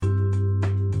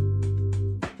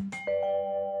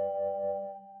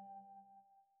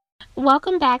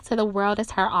Welcome back to the World is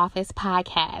Her Office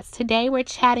podcast. Today we're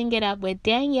chatting it up with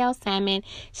Danielle Salmon.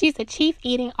 She's the Chief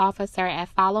Eating Officer at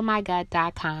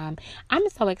followmygut.com. I'm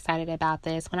so excited about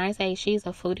this. When I say she's a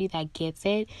foodie that gets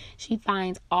it, she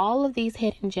finds all of these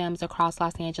hidden gems across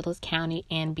Los Angeles County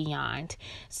and beyond.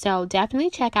 So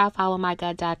definitely check out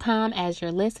followmygut.com as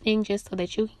you're listening, just so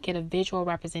that you can get a visual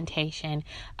representation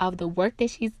of the work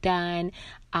that she's done.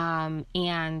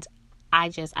 And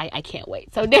I can't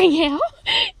wait. So Danielle,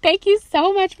 thank you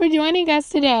so much for joining us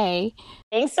today.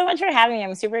 Thanks so much for having me.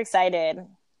 I'm super excited.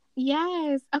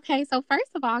 Yes. Okay. So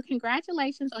first of all,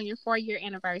 congratulations on your 4-year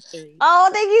anniversary. Oh,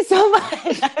 thank you so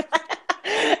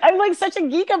much. I'm like such a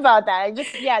geek about that.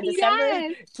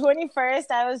 December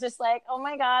 21st, I was just like, oh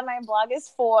my God, my blog is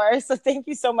 4. So thank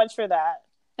you so much for that.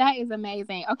 That is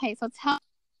amazing. Okay. So tell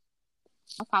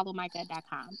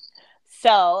followmygut.com.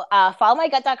 So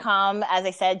followmygut.com, as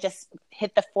I said, just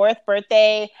hit the 4th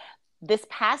birthday this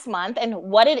past month. And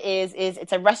what it is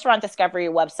it's a restaurant discovery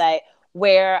website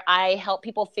where I help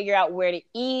people figure out where to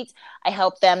eat. I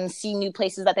help them see new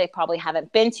places that they probably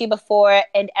haven't been to before.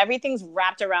 And everything's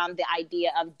wrapped around the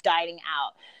idea of dining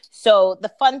out. So the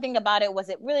fun thing about it was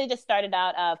it really just started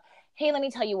out of, hey, let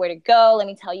me tell you where to go. Let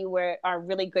me tell you where are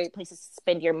really great places to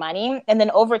spend your money. And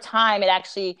then over time, it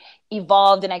actually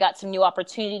evolved and I got some new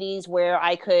opportunities where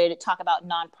I could talk about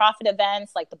nonprofit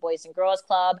events like the Boys and Girls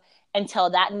Club and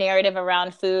tell that narrative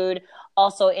around food.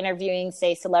 Also interviewing,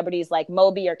 say, celebrities like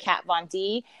Moby or Kat Von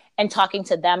D and talking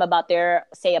to them about their,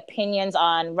 say, opinions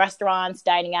on restaurants,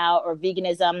 dining out, or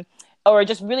veganism, or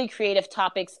just really creative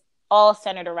topics all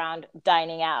centered around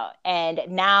dining out. And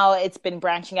now it's been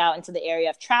branching out into the area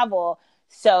of travel.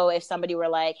 So if somebody were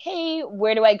like, hey,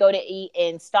 where do I go to eat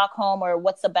in Stockholm, or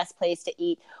what's the best place to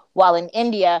eat while in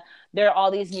India? There are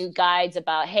all these new guides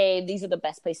about, hey, these are the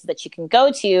best places that you can go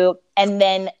to. And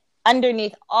then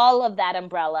underneath all of that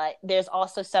umbrella, there's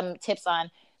also some tips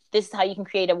on this is how you can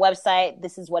create a website.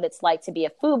 This is what it's like to be a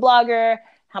food blogger.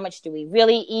 How much do we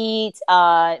really eat?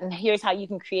 And here's how you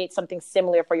can create something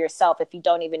similar for yourself if you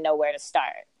don't even know where to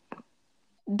start.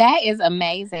 That is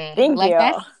amazing. Thank you.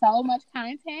 That's so much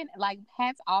content.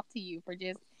 Hats off to you for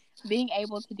just being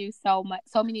able to do so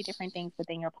many different things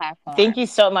within your platform. Thank you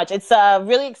so much. It's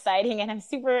really exciting, and I'm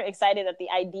super excited at the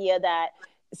idea that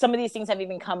some of these things have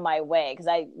even come my way because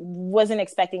I wasn't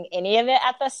expecting any of it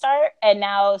at the start, and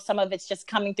now some of it's just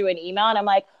coming through an email, and I'm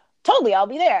like, totally, I'll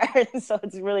be there. So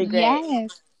it's really great.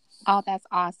 Yes. Oh, that's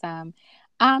awesome.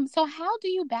 So how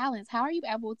are you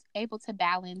able to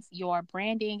balance your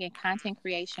branding and content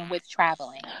creation with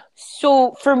traveling?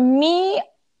 So for me,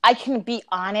 I can be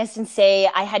honest and say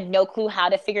I had no clue how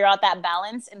to figure out that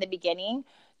balance in the beginning.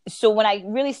 So when I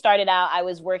really started out, I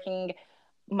was working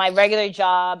my regular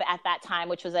job at that time,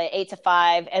 which was 8 to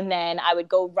 5. And then I would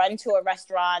go run to a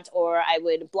restaurant, or I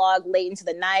would blog late into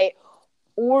the night,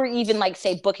 or even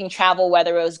say booking travel,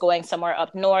 whether it was going somewhere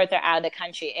up north or out of the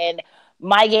country. And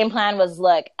my game plan was,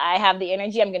 look, I have the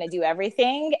energy. I'm going to do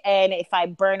everything. And if I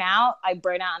burn out, and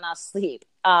I'll sleep.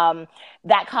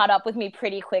 That caught up with me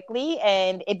pretty quickly.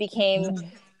 And it became,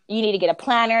 you need to get a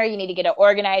planner. You need to get an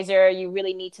organizer. You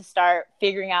really need to start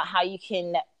figuring out how you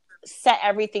can set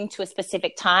everything to a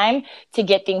specific time to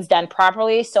get things done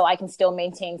properly so I can still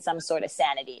maintain some sort of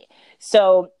sanity.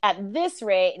 So at this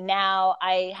rate, now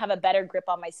I have a better grip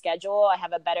on my schedule. I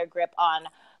have a better grip on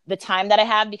the time that I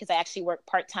have because I actually work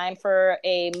part-time for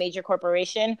a major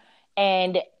corporation.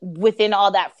 And within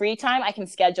all that free time, I can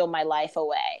schedule my life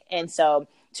away. And so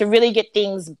to really get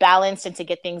things balanced and to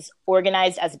get things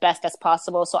organized as best as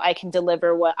possible so I can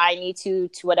deliver what I need to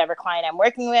whatever client I'm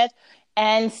working with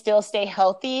and still stay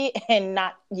healthy and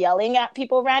not yelling at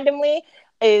people randomly,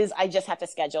 is I just have to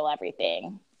schedule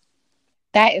everything.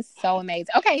 That is so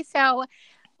amazing. Okay, so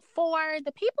for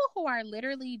the people who are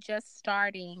literally just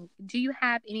starting, do you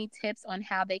have any tips on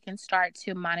how they can start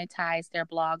to monetize their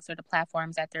blogs or the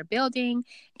platforms that they're building,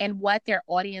 and what their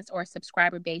audience or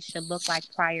subscriber base should look like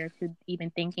prior to even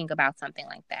thinking about something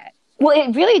like that? Well,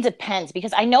 it really depends,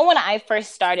 because I know when I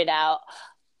first started out,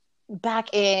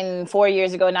 back in 4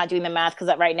 years ago, not doing the math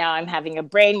because right now I'm having a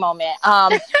brain moment.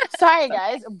 Sorry,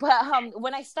 guys. But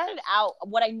when I started out,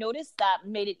 what I noticed that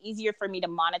made it easier for me to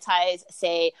monetize,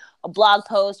 say, a blog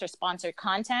post or sponsored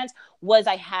content was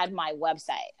I had my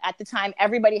website. At the time,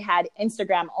 everybody had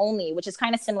Instagram only, which is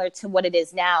kind of similar to what it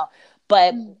is now.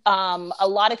 But a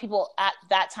lot of people at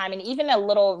that time, and even a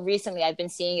little recently, I've been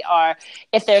seeing are,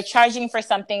 if they're charging for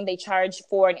something, they charge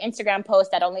for an Instagram post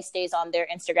that only stays on their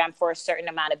Instagram for a certain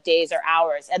amount of days or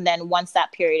hours. And then once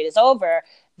that period is over,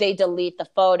 they delete the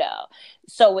photo.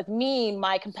 So with me,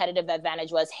 my competitive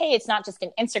advantage was, hey, it's not just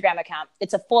an Instagram account.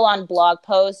 It's a full-on blog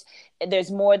post.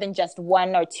 There's more than just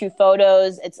one or two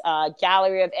photos. It's a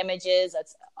gallery of images.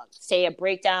 It's, say, a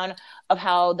breakdown of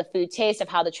how the food tastes, of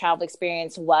how the travel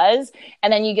experience was.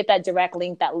 And then you get that direct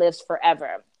link that lives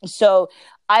forever. So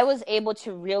I was able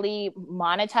to really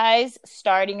monetize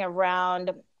starting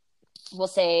around, we'll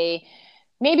say,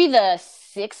 maybe the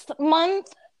 6th month.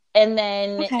 And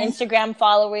then Okay. Instagram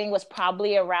following was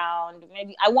probably around,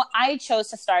 maybe I chose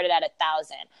to start it at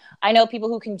 1,000. I know people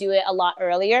who can do it a lot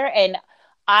earlier, and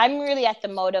I'm really at the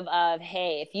motive of,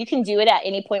 hey, if you can do it at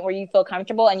any point where you feel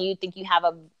comfortable and you think you have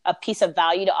a piece of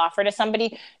value to offer to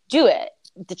somebody, do it.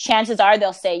 The chances are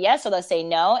they'll say yes or they'll say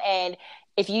no. And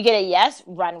if you get a yes,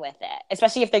 run with it,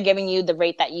 especially if they're giving you the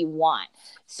rate that you want.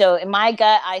 So in my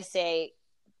gut, I say,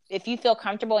 if you feel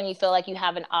comfortable and you feel like you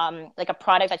have an like a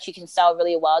product that you can sell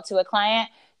really well to a client,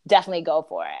 definitely go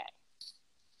for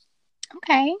it.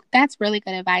 Okay, that's really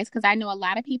good advice, because I know a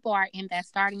lot of people are in that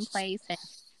starting place and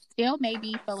still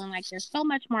maybe feeling like there's so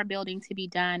much more building to be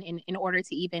done in order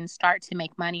to even start to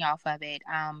make money off of it.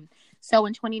 So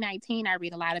in 2019, I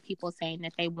read a lot of people saying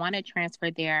that they want to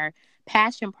transfer their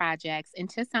passion projects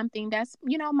into something that's,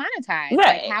 monetized. Like,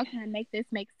 Right. how can I make this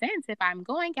make sense? If I'm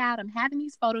going out, I'm having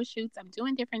these photo shoots, I'm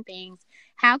doing different things.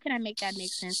 How can I make that make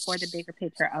sense for the bigger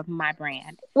picture of my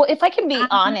brand? Well, if I can be Um,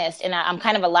 honest, and I'm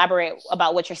kind of elaborate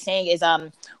about what you're saying, is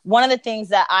one of the things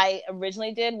that I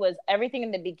originally did was everything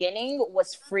in the beginning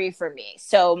was free for me.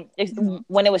 So mhm,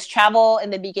 when it was travel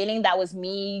in the beginning, that was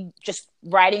me just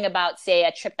writing about, say,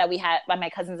 a trip that we had,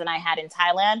 my cousins and I had in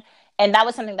Thailand. And that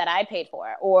was something that I paid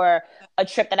for, or a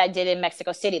trip that I did in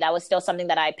Mexico City. That was still something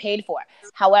that I paid for.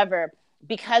 However,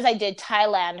 because I did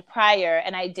Thailand prior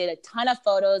and I did a ton of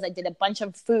photos, I did a bunch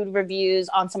of food reviews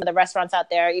on some of the restaurants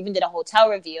out there, even did a hotel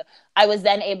review, I was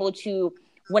then able to,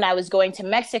 when I was going to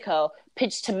Mexico,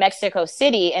 pitch to Mexico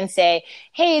City and say,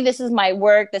 hey, this is my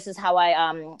work. This is how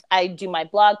I do my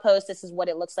blog post. This is what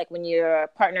it looks like when you're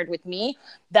partnered with me.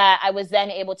 That I was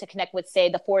then able to connect with, say,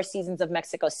 the Four Seasons of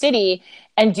Mexico City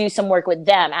and do some work with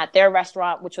them at their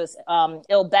restaurant, which was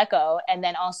Il Becco, and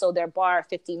then also their bar,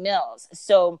 50 Mills.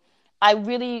 So I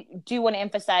really do want to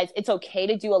emphasize it's okay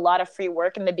to do a lot of free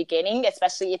work in the beginning,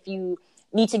 especially if you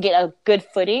need to get a good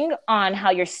footing on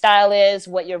how your style is,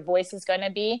 what your voice is going to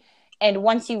be. And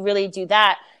once you really do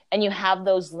that and you have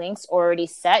those links already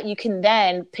set, you can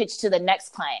then pitch to the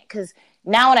next client. Because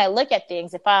now when I look at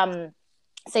things, if I'm,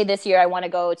 say this year I want to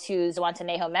go to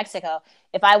Zihuatanejo, Mexico,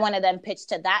 if I want to then pitch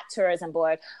to that tourism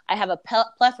board, I have a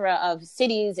plethora of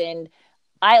cities and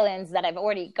islands that I've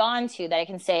already gone to that I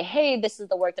can say, hey, this is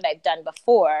the work that I've done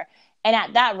before. And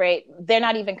at that rate, they're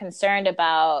not even concerned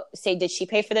about, say, did she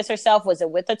pay for this herself? Was it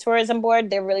with a tourism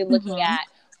board? They're really looking mhm. at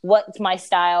what's my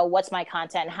style, what's my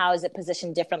content, how is it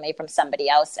positioned differently from somebody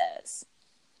else's.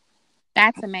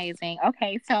 That's amazing.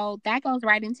 Okay, so that goes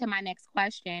right into my next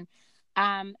question.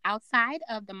 Outside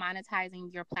of the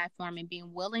monetizing your platform and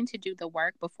being willing to do the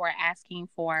work before asking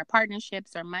for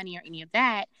partnerships or money or any of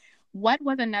that, what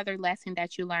was another lesson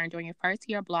that you learned during your first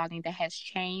year of blogging that has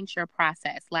changed your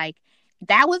process? Like,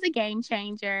 that was a game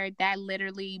changer. That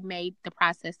literally made the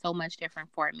process so much different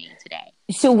for me today.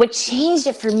 So what changed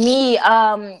it for me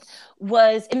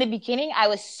was in the beginning, I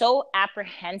was so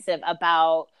apprehensive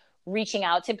about reaching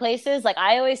out to places. Like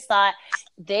I always thought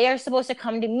they are supposed to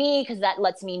come to me because that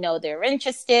lets me know they're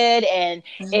interested. And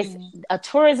if Mhm. a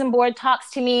tourism board talks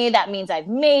to me, that means I've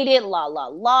made it, la, la,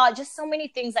 la. Just so many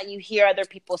things that you hear other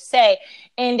people say.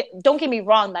 And don't get me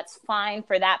wrong, that's fine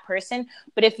for that person.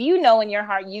 But if you know in your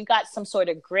heart you've got some sort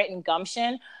of grit and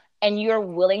gumption, and you're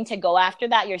willing to go after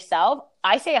that yourself,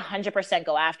 I say 100%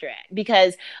 go after it,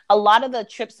 because a lot of the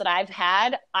trips that I've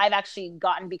had, I've actually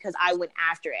gotten because I went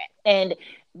after it. And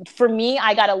for me,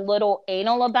 I got a little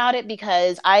anal about it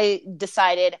because I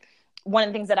decided one of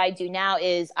the things that I do now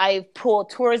is I pull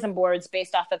tourism boards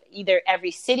based off of either every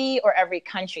city or every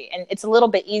country. And it's a little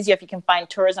bit easier if you can find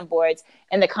tourism boards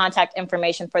and the contact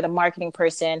information for the marketing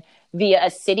person via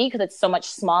a city, because it's so much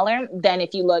smaller than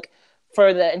if you look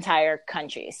for the entire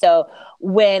country. So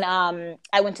when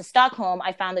I went to Stockholm,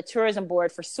 I found the tourism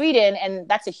board for Sweden, and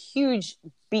that's a huge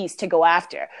beast to go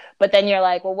after. But then you're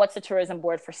like, well, what's the tourism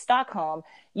board for Stockholm?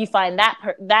 You find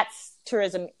that's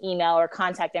tourism email or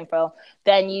contact info.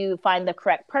 Then you find the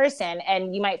correct person,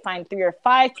 and you might find 3 or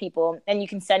 5 people, and you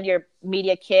can send your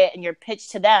media kit and your pitch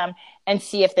to them and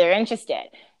see if they're interested.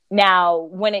 Now,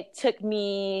 when it took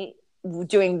me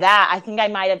doing that, I think I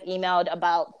might have emailed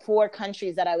about 4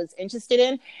 countries that I was interested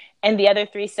in, and the other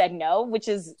 3 said no, which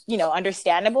is,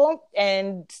 understandable.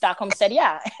 And Stockholm said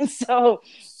yeah. And so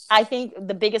I think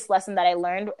the biggest lesson that I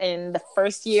learned in the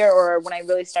first year or when I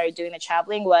really started doing the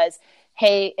traveling was,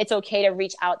 hey, it's okay to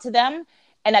reach out to them.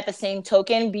 And at the same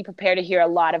token, be prepared to hear a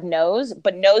lot of no's,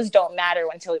 but no's don't matter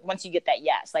until once you get that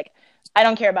yes. Like, I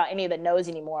don't care about any of the no's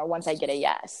anymore once I get a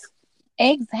yes.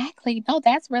 Exactly. No,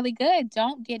 that's really good.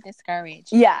 Don't get discouraged.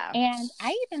 Yeah. And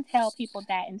I even tell people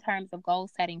that in terms of goal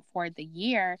setting for the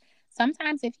year,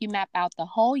 sometimes if you map out the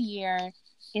whole year,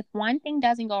 if one thing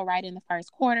doesn't go right in the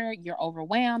first quarter, you're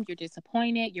overwhelmed, you're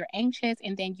disappointed, you're anxious,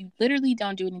 and then you literally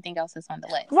don't do anything else that's on the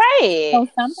list. Right. So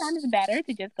sometimes it's better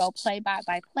to just go play by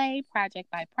play,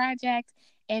 project by project,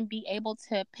 and be able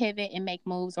to pivot and make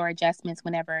moves or adjustments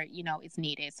whenever, it's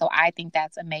needed. So I think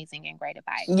that's amazing and great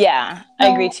advice. Yeah, I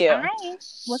agree So too. I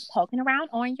was poking around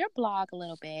on your blog a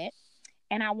little bit,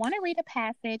 and I want to read a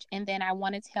passage, and then I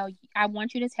want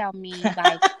you to tell me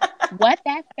like what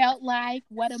that felt like,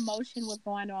 what emotion was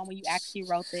going on when you actually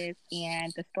wrote this,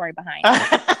 and the story behind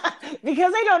it.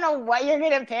 Because I don't know what you're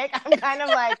gonna pick, I'm kind of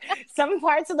like, some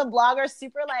parts of the blog are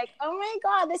super like, oh my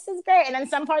god, this is great, and then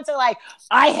some parts are like,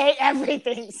 I hate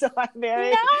everything. So I'm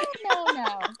very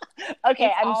No.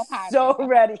 Okay, I'm so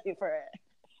ready for it.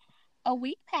 A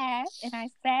week passed, and I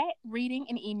sat reading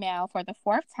an email for the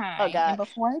fourth time. Oh, God. And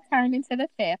before it turned into the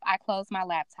fifth, I closed my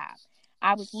laptop.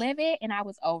 I was livid, and I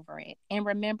was over it, and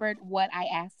remembered what I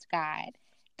asked God.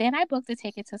 Then I booked a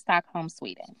ticket to Stockholm,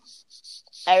 Sweden.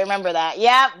 I remember that.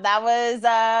 Yeah, that was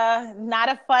not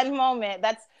a fun moment.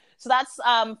 That's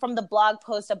from the blog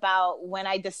post about when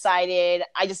I decided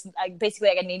I basically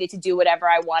I needed to do whatever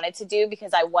I wanted to do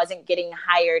because I wasn't getting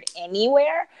hired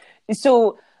anywhere.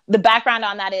 So the background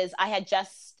on that is I had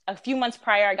just a few months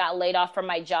prior, I got laid off from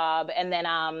my job. And then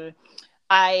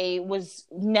I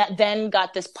then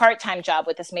got this part-time job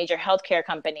with this major healthcare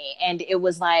company. And it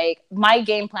was like, my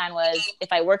game plan was,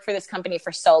 if I work for this company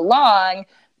for so long,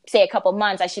 say a couple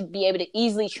months, I should be able to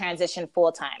easily transition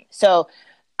full-time. So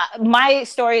my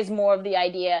story is more of the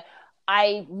idea,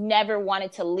 I never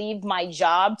wanted to leave my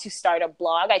job to start a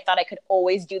blog. I thought I could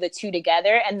always do the two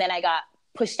together. And then I got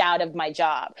pushed out of my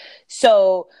job.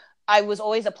 So I was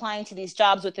always applying to these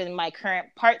jobs within my current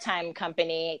part-time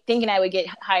company, thinking I would get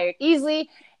hired easily.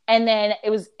 And then it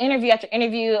was interview after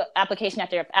interview, application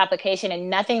after application, and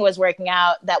nothing was working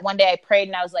out. That one day I prayed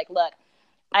and I was like, look,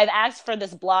 I've asked for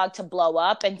this blog to blow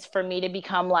up and for me to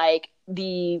become like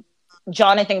the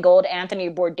Jonathan Gold, Anthony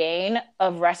Bourdain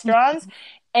of restaurants.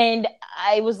 And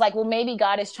I was like, well, maybe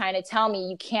God is trying to tell me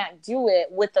you can't do it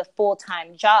with a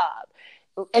full-time job.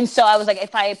 And so I was like,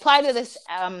 if I apply to this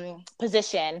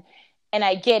position and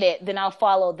I get it, then I'll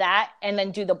follow that and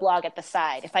then do the blog at the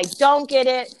side. If I don't get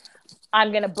it,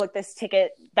 I'm going to book this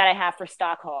ticket that I have for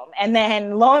Stockholm. And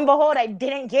then lo and behold, I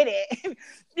didn't get it.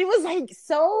 It was like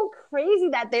so crazy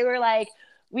that they were like,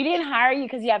 we didn't hire you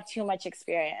because you have too much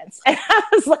experience. And I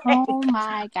was like, oh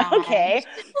my God. Okay,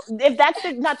 if that's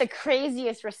not the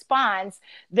craziest response,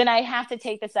 then I have to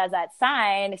take this as that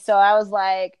sign. So I was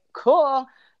like, cool,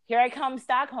 here I come,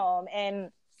 Stockholm.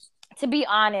 And to be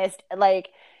honest, like,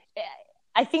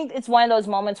 I think it's one of those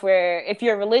moments where if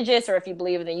you're religious or if you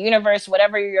believe in the universe,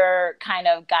 whatever your kind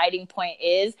of guiding point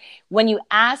is, when you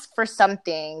ask for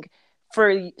something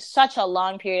for such a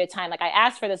long period of time, like I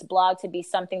asked for this blog to be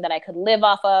something that I could live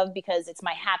off of because it's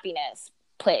my happiness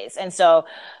place. And so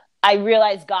I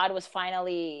realized God was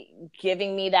finally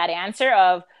giving me that answer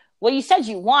of, well, you said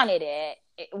you wanted it.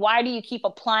 Why do you keep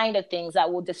applying to things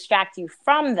that will distract you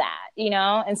from that?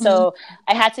 And so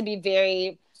I had to be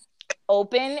very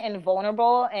open and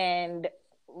vulnerable and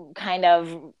kind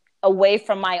of away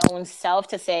from my own self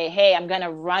to say, hey, I'm going to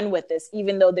run with this,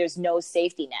 even though there's no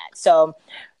safety net. So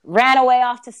ran away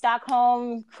off to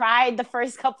Stockholm, cried the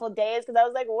first couple of days because I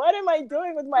was like, what am I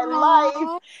doing with my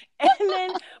life? And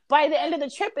then by the end of the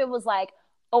trip, it was like,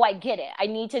 oh, I get it. I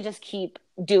need to just keep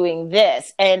doing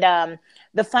this. And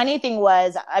the funny thing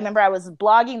was, I remember I was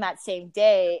blogging that same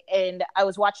day and I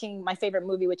was watching my favorite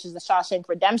movie, which is The Shawshank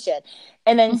Redemption.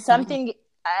 And then something,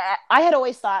 I had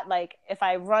always thought, like, if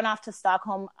I run off to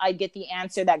Stockholm, I get the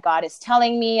answer that God is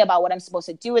telling me about what I'm supposed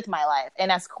to do with my life.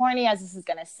 And as corny as this is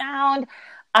going to sound,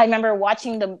 I remember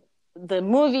watching the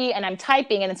movie and I'm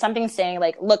typing and then something's saying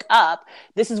like, look up,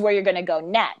 this is where you're going to go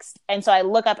next. And so I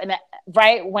look up and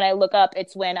right when I look up,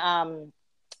 it's when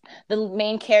the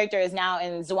main character is now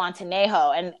in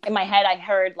Zihuatanejo. And in my head, I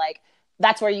heard like,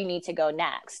 that's where you need to go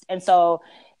next. And so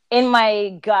in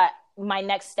my gut, my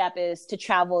next step is to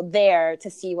travel there to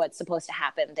see what's supposed to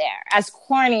happen there. As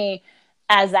corny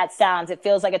as that sounds, it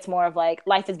feels like it's more of like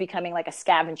life is becoming like a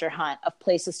scavenger hunt of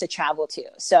places to travel to.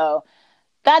 So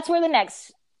that's where the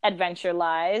next adventure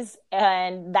lies.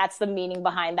 And that's the meaning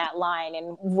behind that line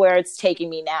and where it's taking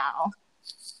me now.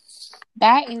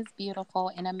 That is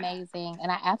beautiful and amazing.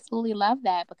 And I absolutely love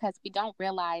that because we don't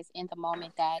realize in the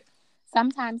moment that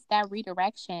sometimes that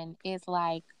redirection is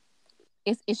like,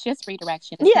 it's just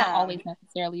redirection. It's not Yeah. always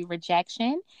necessarily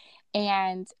rejection.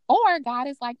 And or God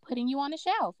is like putting you on a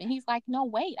shelf and he's like, no,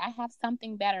 wait, I have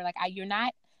something better. Like you're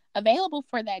not available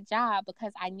for that job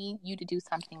because I need you to do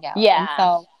something else. And Yeah.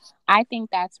 so I think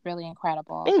that's really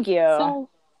incredible. Thank you. So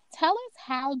tell us,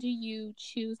 how do you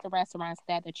choose the restaurants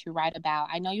that you write about?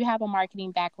 I know you have a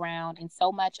marketing background and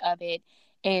so much of it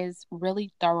is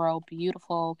really thorough,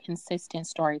 beautiful, consistent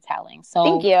storytelling. Thank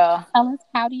So you. tell us,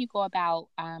 how do you go about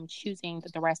choosing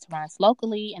the restaurants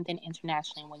locally and then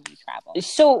internationally when you travel?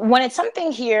 So when it's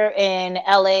something here in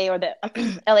LA or the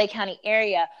LA County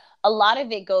area, a lot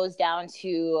of it goes down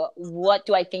to what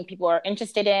do I think people are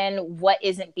interested in, what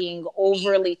isn't being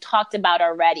overly talked about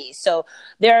already. So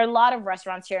there are a lot of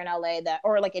restaurants here in LA that,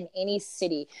 or like in any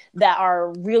city, that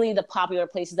are really the popular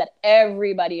places that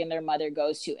everybody and their mother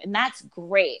goes to. And that's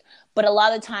great. But a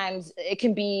lot of times it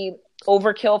can be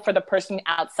overkill for the person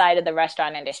outside of the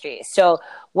restaurant industry. So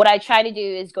what I try to do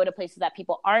is go to places that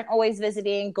people aren't always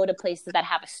visiting, go to places that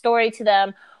have a story to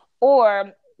them,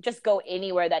 or just go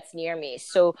anywhere that's near me.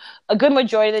 So a good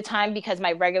majority of the time, because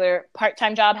my regular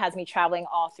part-time job has me traveling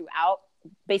all throughout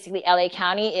basically LA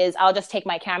County, is I'll just take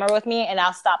my camera with me and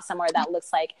I'll stop somewhere that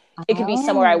looks like it could be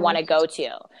somewhere I want Oh, to go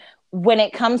to. When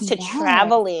it comes to yes.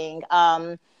 traveling,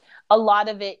 a lot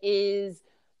of it is,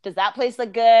 does that place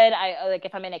look good? I like,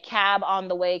 if I'm in a cab on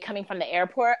the way coming from the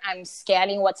airport, I'm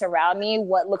scanning what's around me,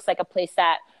 what looks like a place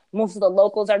that most of the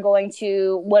locals are going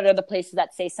to, what are the places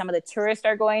that say some of the tourists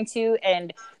are going to,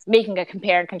 and making a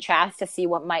compare and contrast to see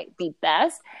what might be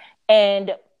best.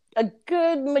 And a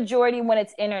good majority when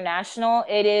it's international,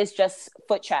 it is just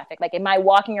foot traffic. Like, am I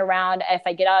walking around, if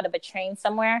I get out of a train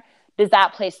somewhere, does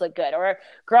that place look good? Or,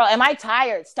 girl, am I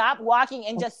tired? Stop walking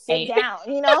and just sit Right. down,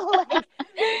 you know?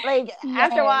 Like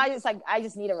after a Yes. while, it's like, I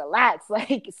just need to relax.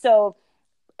 Like, so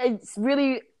it's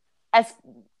really, as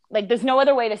like, there's no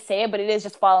other way to say it, but it is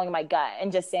just following my gut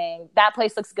and just saying that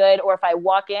place looks good. Or if I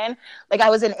walk in, like I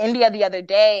was in India the other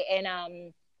day,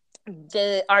 and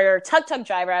our tuk-tuk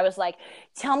driver, I was like,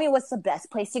 tell me what's the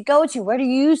best place to go to. Where do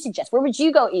you suggest? Where would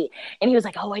you go eat? And he was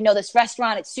like, oh, I know this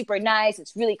restaurant. It's super nice.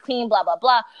 It's really clean, blah, blah,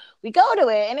 blah. We go to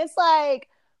it, and it's like,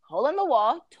 hole in the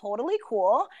wall, totally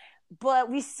cool.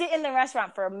 But we sit in the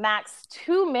restaurant for max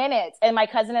 2 minutes, and my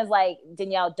cousin is like,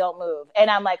 Danielle, don't move. And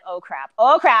I'm like, oh crap,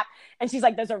 oh crap. And she's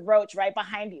like, there's a roach right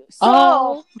behind you. So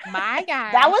Oh my that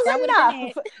gosh. That was would have been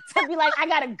enough it. to be like, I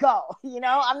gotta go.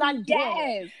 I'm not doing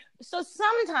it. Yes. So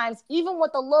sometimes even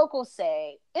what the locals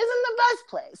say isn't the best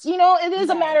place. It is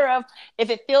a Right. matter of, if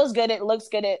it feels good, it looks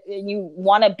good, and you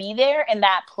want to be there in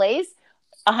that place,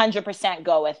 100%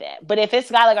 go with it. But if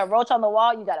it's got like a roach on the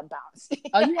wall, you gotta bounce.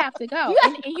 Oh, you have to go. You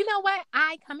And you know what?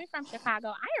 Coming from Chicago,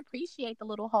 I appreciate the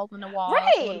little hole in the walls,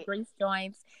 the little right, grease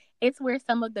joints. It's where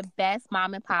some of the best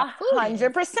mom and pop food is.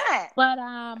 100%. But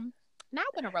not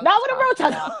when a roach Not is with a falling roach on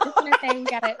on the the wall. Just gonna say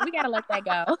we gotta let that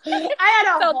go. I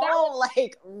had a So that whole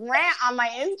rant on my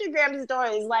Instagram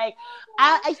stories. Like,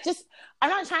 I'm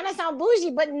not trying to sound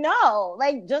bougie, but no,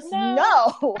 like, just No,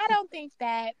 no. I don't think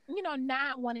that,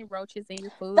 not wanting roaches in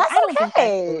your food. That's I don't think that's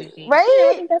okay, bougie. I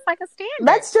right? think that's like a standard.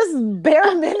 That's just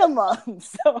bare minimum.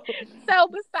 So So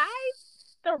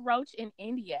besides the roach in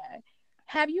India,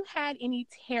 have you had any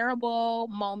terrible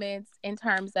moments in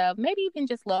terms of maybe even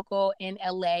just local in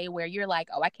LA where you're like,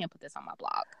 oh, I can't put this on my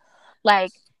blog?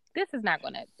 Like, this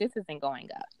isn't going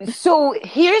up. So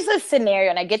here's a scenario,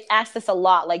 and I get asked this a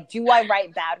lot. Like, do I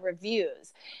write bad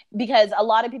reviews? Because a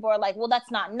lot of people are like, well, that's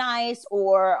not nice,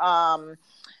 or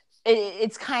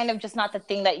it's kind of just not the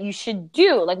thing that you should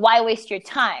do. Like, why waste your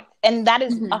time? And that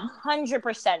is Mm-hmm.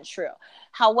 100% true.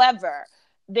 However,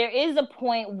 there is a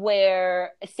point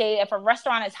where, say, if a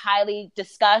restaurant is highly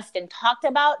discussed and talked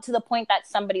about to the point that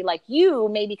somebody like you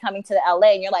may be coming to the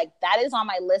LA and you're like, that is on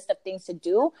my list of things to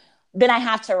do, then I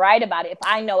have to write about it if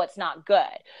I know it's not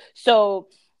good. So,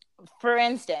 for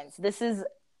instance, this is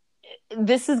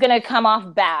going to come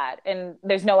off bad, and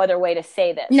there's no other way to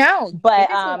say this. No, But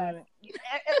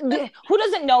who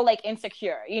doesn't know, like,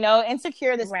 Insecure?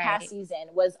 Insecure this past right. season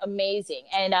was amazing.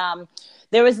 And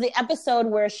there was the episode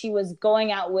where she was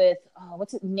going out with,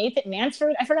 Nathan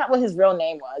Nansford? I forgot what his real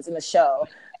name was in the show.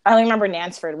 I only remember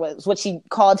Nansford was what she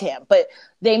called him. But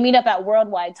they meet up at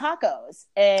Worldwide Tacos.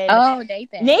 And Oh,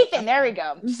 Nathan. Nathan, there we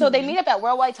go. Mm-hmm. So they meet up at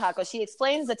Worldwide Tacos. She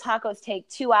explains the tacos take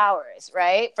 2 hours,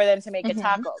 right, for them to make a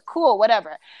taco. Cool,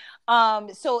 whatever.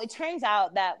 So it turns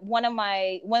out that one of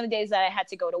the days that I had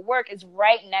to go to work is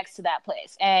right next to that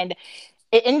place. And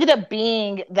it ended up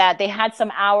being that they had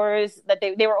some hours that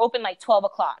they were open like 12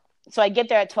 o'clock. So I get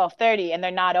there at 12:30 and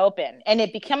they're not open. And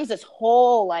it becomes this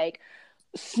whole like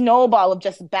snowball of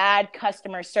just bad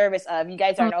customer service of you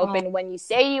guys aren't Oh. open when you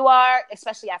say you are,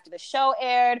 especially after the show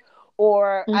aired.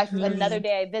 Or another Mm-hmm.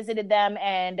 day I visited them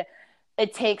and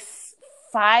it takes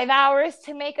 5 hours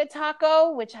to make a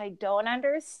taco, which I don't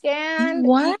understand.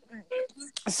 What?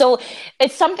 So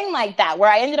it's something like that where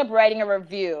I ended up writing a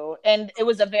review and it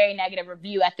was a very negative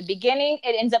review at the beginning.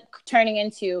 It ends up turning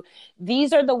into,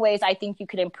 these are the ways I think you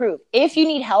could improve. If you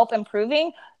need help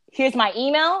improving, here's my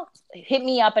email, hit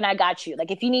me up and I got you. Like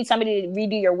if you need somebody to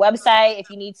redo your website, if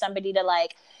you need somebody to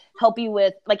like help you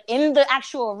with like in the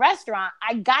actual restaurant,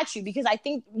 I got you, because I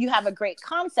think you have a great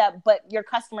concept, but your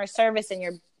customer service and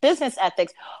your business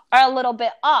ethics are a little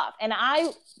bit off. And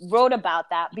I wrote about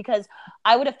that because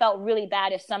I would have felt really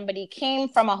bad if somebody came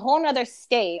from a whole nother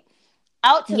state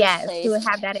out to this Yes, place to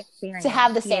have that to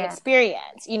have experience. the same Yeah.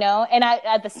 experience, you know? And I,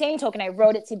 at the same token, I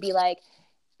wrote it to be like,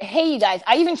 hey, you guys,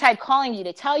 I even tried calling you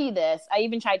to tell you this. I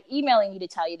even tried emailing you to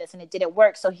tell you this, and it didn't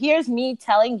work. So here's me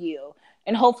telling you,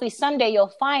 and hopefully someday you'll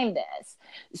find this.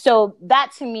 So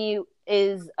that to me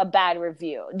is a bad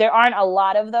review. There aren't a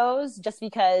lot of those, just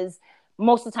because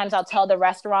most of the times I'll tell the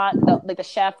restaurant, like the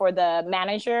chef or the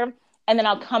manager, and then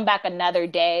I'll come back another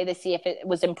day to see if it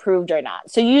was improved or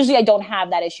not. So usually I don't have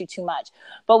that issue too much.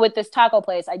 But with this taco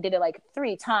place, I did it like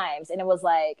 3 times, and it was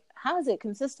like, how is it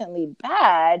consistently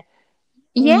bad?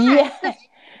 Yeah. Yeah.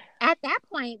 At that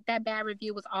point, that bad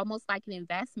review was almost like an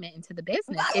investment into the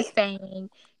business. Right. It's saying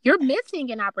you're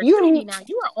missing an opportunity You, now.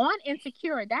 You are on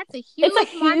Insecure. That's a it's a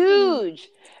huge marketing. huge,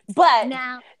 but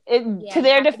Now, yeah, to you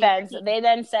their have to be defense, ready. they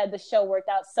then said the show worked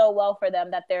out so well for them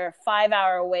that their 5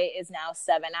 hour wait is now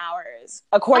 7 hours,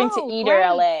 according to Oh, Eater great.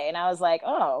 LA. And I was like,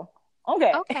 oh,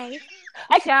 okay. Okay.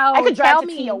 I So could drive tell to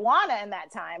me. Tijuana in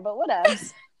that time, but whatever.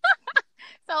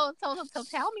 So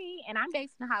tell me, and I'm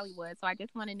based in Hollywood, so I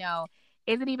just want to know,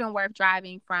 is it even worth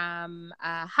driving from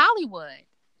Hollywood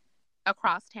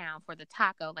across town for the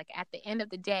taco? Like at the end of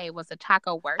the day, was the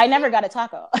taco worth I never it? got a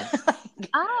taco.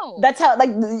 Oh, That's how, like,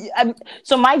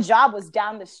 so my job was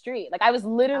down the street. Like, I was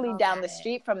literally oh, down got the it.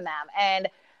 street from them. And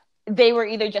they were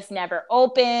either just never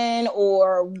open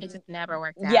or, It just never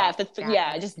worked yeah, out. Got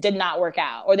yeah, it it. just did not work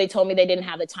out. Or they told me they didn't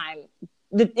have the time.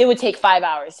 It would take 5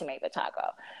 hours to make the taco,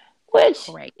 which,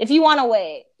 Great. if you want to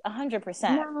wait,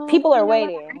 100%. No, People you are know what? I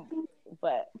waiting, think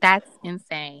but that's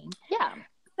insane. yeah.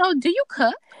 So, do you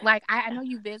cook? Like, I know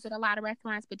you visit a lot of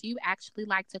restaurants, but do you actually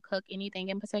like to cook anything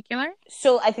in particular?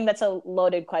 So I think that's a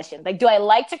loaded question. Like, do I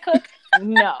like to cook?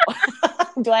 No.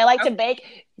 Do I like to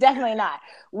bake? Definitely not.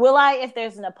 Will I, if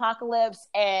there's an apocalypse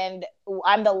and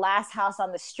I'm the last house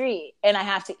on the street and I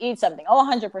have to eat something? Oh,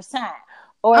 100%.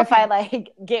 Or if I Okay. like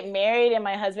get married and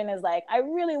my husband is like, I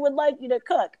really would like you to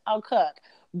cook, I'll cook.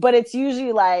 But it's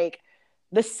usually like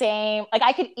the same, like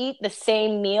I could eat the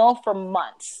same meal for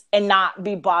months and not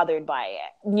be bothered by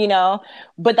it, you know?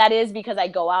 But that is because I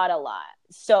go out a lot.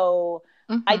 So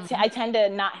Mm-hmm. I tend to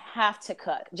not have to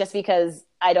cook just because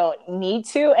I don't need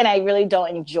to, and I really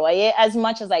don't enjoy it as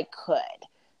much as I could.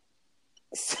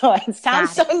 So it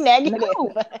sounds Got so it. negative.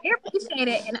 No, I appreciate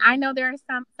it, and I know there are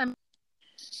some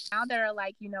now that are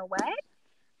like, you know what?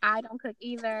 I don't cook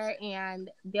either, and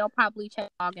they'll probably check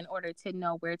log in order to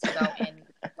know where to go in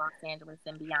Los Angeles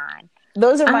and beyond.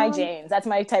 Those are my Um, Janes. That's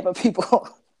my type of people.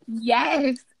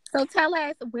 yes. So tell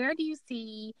us, where do you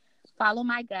see Follow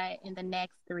My Gut in the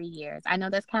next 3 years? I know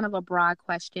that's kind of a broad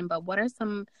question, but what are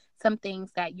some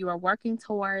things that you are working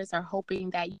towards or hoping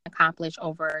that you accomplish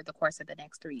over the course of the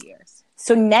next 3 years?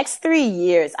 So next 3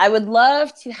 years, I would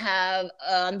love to have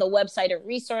on the website a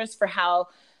resource for how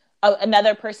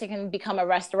another person can become a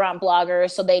restaurant blogger,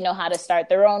 so they know how to start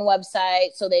their own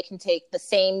website, so they can take the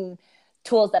same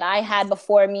tools that I had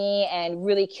before me and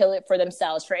really kill it for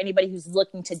themselves, for anybody who's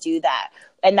looking to do that.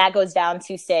 And that goes down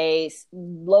to, say,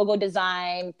 logo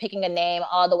design, picking a name,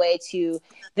 all the way to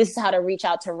this is how to reach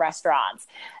out to restaurants.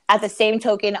 At the same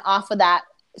token, off of that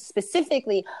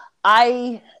specifically,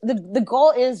 the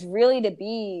goal is really to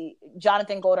be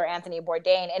Jonathan Gold or Anthony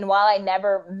Bourdain. And while I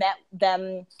never met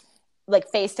them like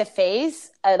face to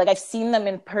face, like I've seen them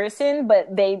in person,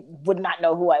 but they would not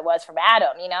know who I was from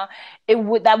Adam, you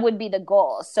know. That would be the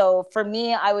goal. So for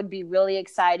me, I would be really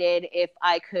excited if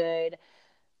I could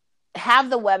have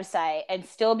the website and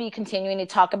still be continuing to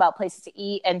talk about places to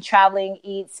eat and traveling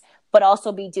eats, but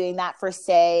also be doing that for,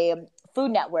 say,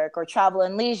 Food Network or Travel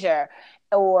and Leisure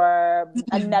or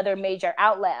another major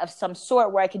outlet of some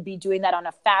sort, where I could be doing that on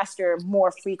a faster,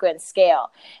 more frequent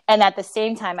scale. And at the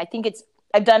same time, I think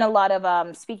I've done a lot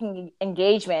of speaking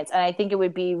engagements, and I think it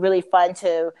would be really fun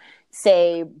to,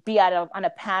 say, be on a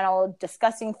panel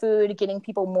discussing food, getting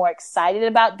people more excited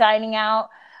about dining out.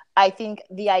 I think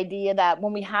the idea that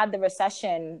when we had the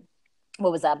recession,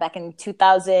 what was that, back in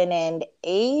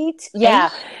 2008? Yeah,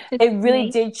 it really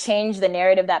did change the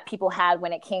narrative that people had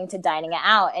when it came to dining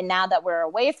out. And now that we're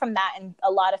away from that and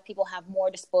a lot of people have more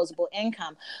disposable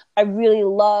income, I really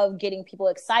love getting people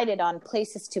excited on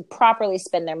places to properly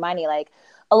spend their money. Like,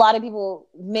 a lot of people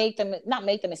not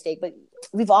make the mistake, but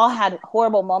we've all had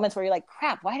horrible moments where you're like,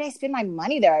 crap, why did I spend my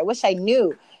money there? I wish I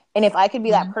knew. And if I could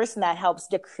be that person that helps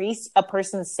decrease a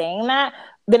person saying that,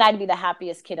 then I'd be the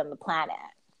happiest kid on the planet.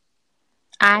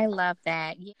 I love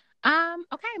that.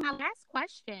 Okay, my last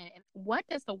question. What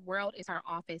does the world is our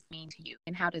office mean to you,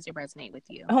 and how does it resonate with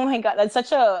you? Oh my God, that's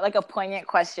such a poignant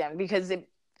question, because it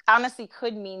honestly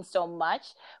could mean so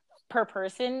much per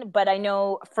person. But I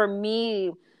know for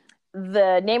me,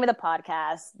 the name of the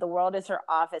podcast, The World is Her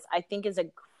Office, I think is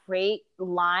a great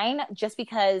line, just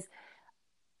because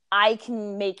I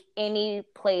can make any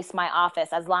place my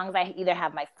office as long as I either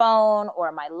have my phone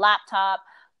or my laptop.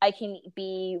 I can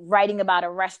be writing about a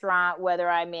restaurant, whether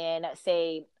I'm in,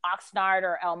 say, Oxnard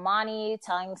or El Monte,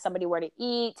 telling somebody where to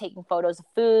eat, taking photos of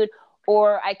food,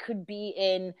 or I could be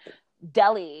in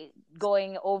Delhi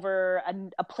going over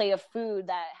a plate of food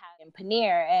that had in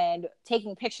paneer and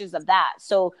taking pictures of that.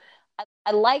 So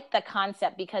I like the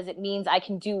concept because it means I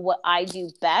can do what I do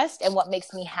best and what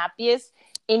makes me happiest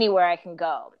anywhere I can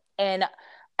go. And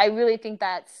I really think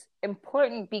that's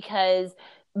important, because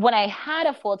when I had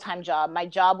a full-time job, my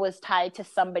job was tied to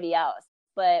somebody else.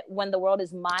 But when the world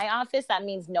is my office, that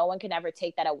means no one can ever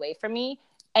take that away from me.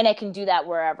 And I can do that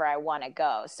wherever I want to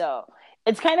go. So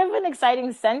it's kind of an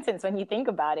exciting sentence when you think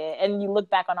about it and you look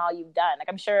back on all you've done. Like,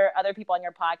 I'm sure other people on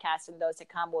your podcast and those to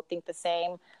come will think the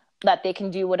same, that they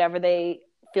can do whatever they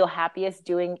feel happiest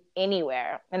doing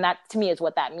anywhere. And that, to me, is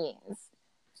what that means.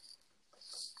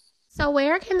 So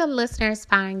where can the listeners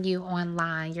find you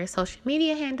online? Your social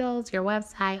media handles, your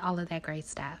website, all of that great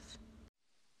stuff.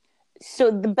 So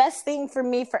the best thing for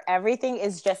me for everything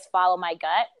is just follow my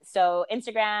gut. So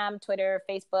Instagram, Twitter,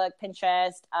 Facebook,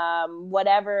 Pinterest,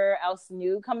 whatever else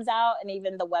new comes out, and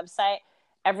even the website,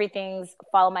 everything's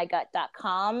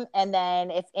followmygut.com. And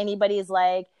then if anybody's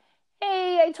like,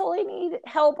 hey, I totally need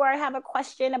help, or I have a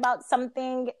question about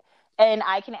something and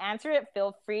I can answer it,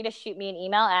 feel free to shoot me an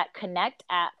email at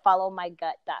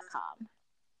connect@followmygut.com.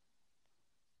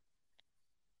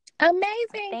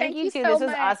 Amazing. Thank you too. So this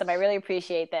was much. Awesome. I really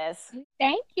appreciate this.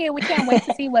 Thank you. We can't wait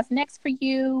to see what's next for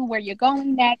you, where you're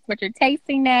going next, what you're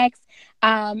tasting next.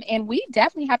 And we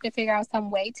definitely have to figure out some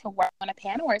way to work on a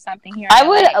panel or something here. I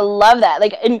would love that.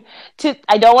 Like,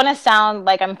 I don't want to sound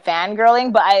like I'm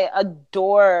fangirling, but I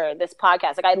adore this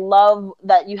podcast. Like, I love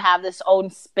that you have this own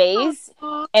space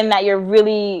and that you're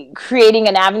really creating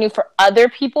an avenue for other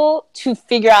people to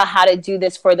figure out how to do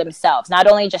this for themselves. Not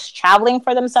only just traveling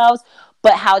for themselves,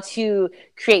 but how to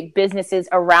create businesses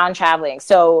around traveling.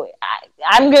 So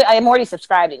I'm good. I'm already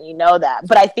subscribed, and you know that.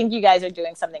 But I think you guys are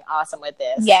doing something awesome with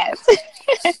this. Yes.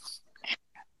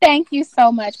 Thank you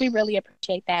so much. We really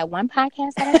appreciate that. One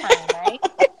podcast at a time, right?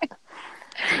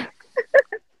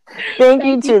 Thank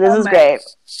you too. This is great.